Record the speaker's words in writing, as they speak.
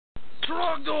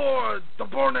Trogdor, the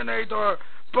Burninator,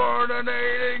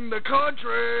 burninating the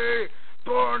country,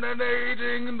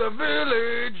 burninating the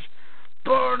village,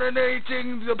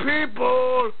 burninating the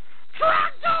people.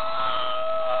 Trogdor!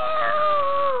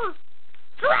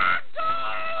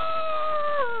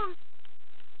 Trogdor!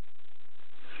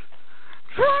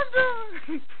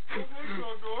 Trogdor!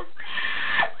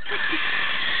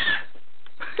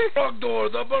 Trogdor,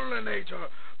 the Burninator,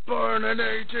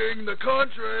 burninating the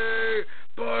country,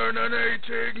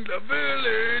 burninating the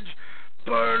village,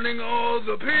 burning all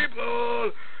the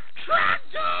people.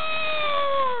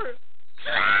 Trogdor!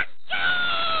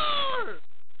 Trogdor!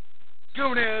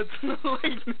 Gonads, the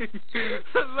lightning,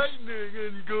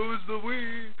 and goes the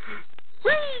wee.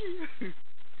 Wee!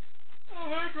 Oh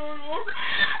my God!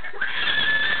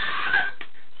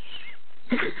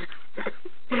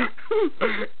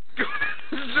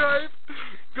 Strife!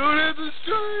 Gonads and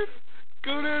Strife!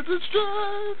 Gonads and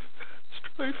Strife!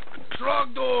 Strife!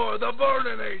 Trogdor, the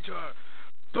Burninator,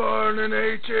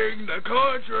 burninating the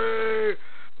country,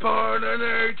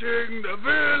 burninating the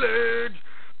village,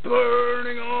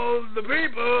 burning all the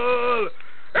people.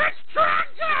 It's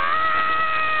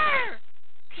Trogdor!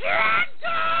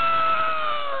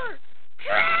 Trogdor!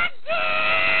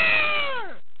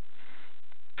 Trogdor!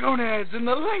 Gonads and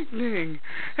the lightning,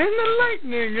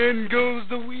 and goes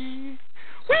the wee.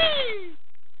 Wee!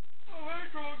 Oh, hey,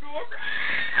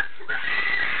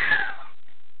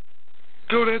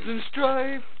 Gonads and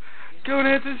Strife,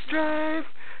 Gonads and Strife,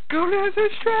 Gonads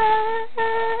and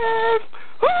Strife.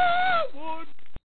 Woo!